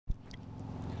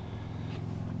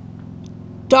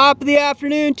Top of the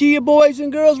afternoon to you, boys and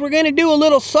girls. We're going to do a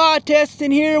little saw test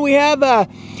in here. We have a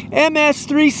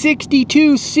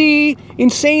ms362c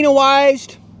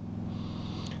insanoized.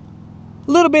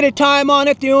 A little bit of time on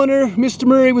it. The owner, Mr.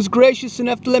 Murray, was gracious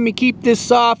enough to let me keep this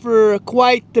saw for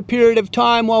quite the period of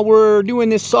time while we're doing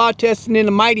this saw testing in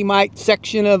the mite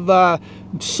section of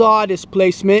saw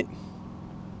displacement.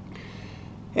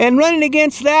 And running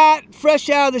against that, fresh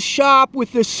out of the shop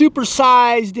with the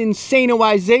supersized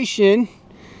insanoization,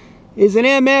 is an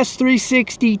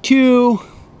ms362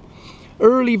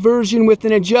 early version with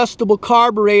an adjustable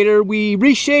carburetor. We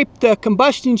reshaped the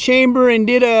combustion chamber and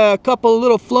did a couple of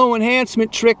little flow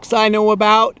enhancement tricks I know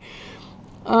about.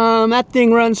 That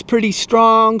thing runs pretty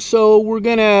strong, so we're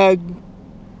gonna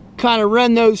kind of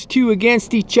run those two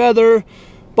against each other.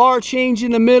 Bar change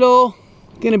in the middle,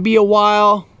 gonna be a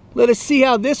while. Let us see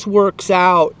how this works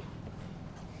out.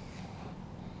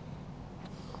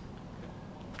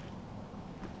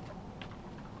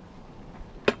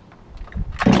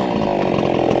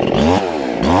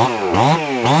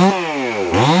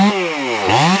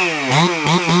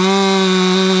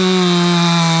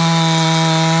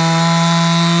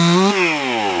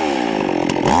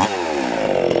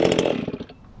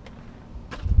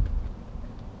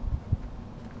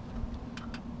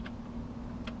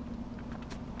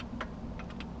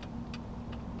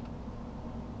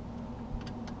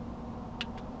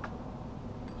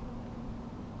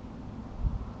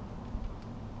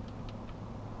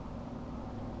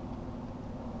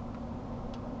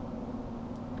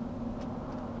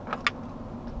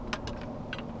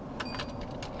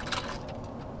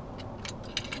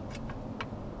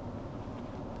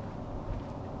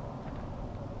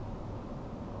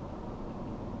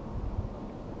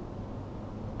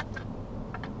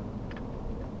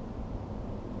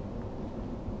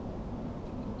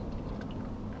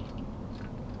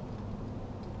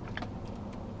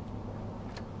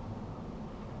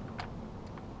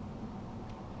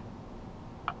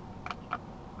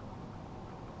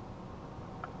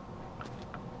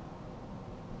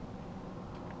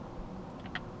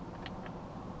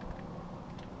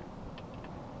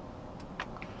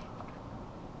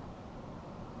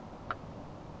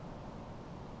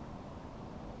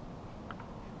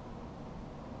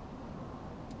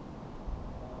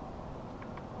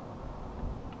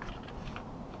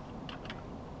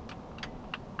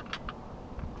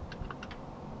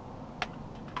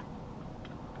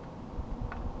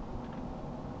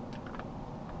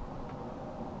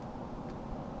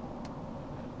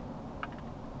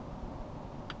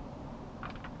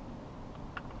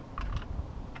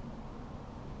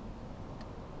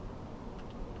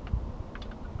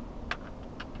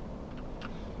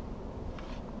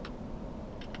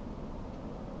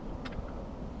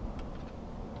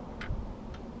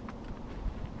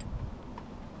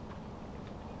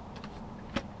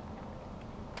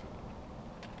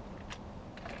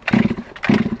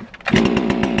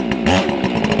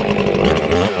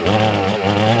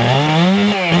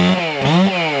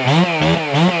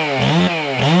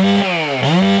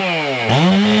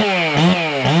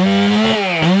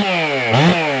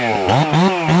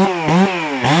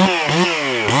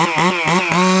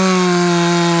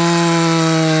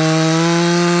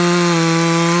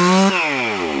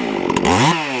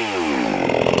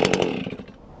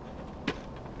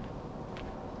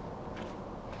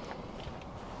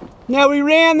 Now we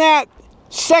ran that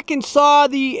second saw,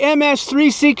 the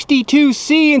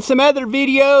ms362c, in some other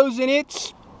videos, and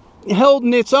it's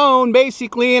holding its own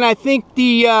basically. And I think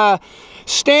the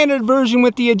standard version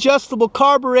with the adjustable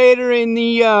carburetor and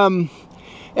the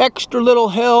extra little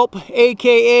help,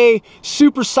 aka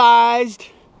supersized,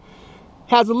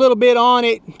 has a little bit on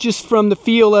it just from the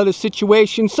feel of the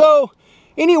situation. So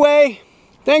anyway,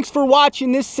 thanks for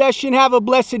watching this session. Have a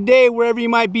blessed day wherever you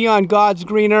might be on God's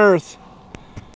green earth.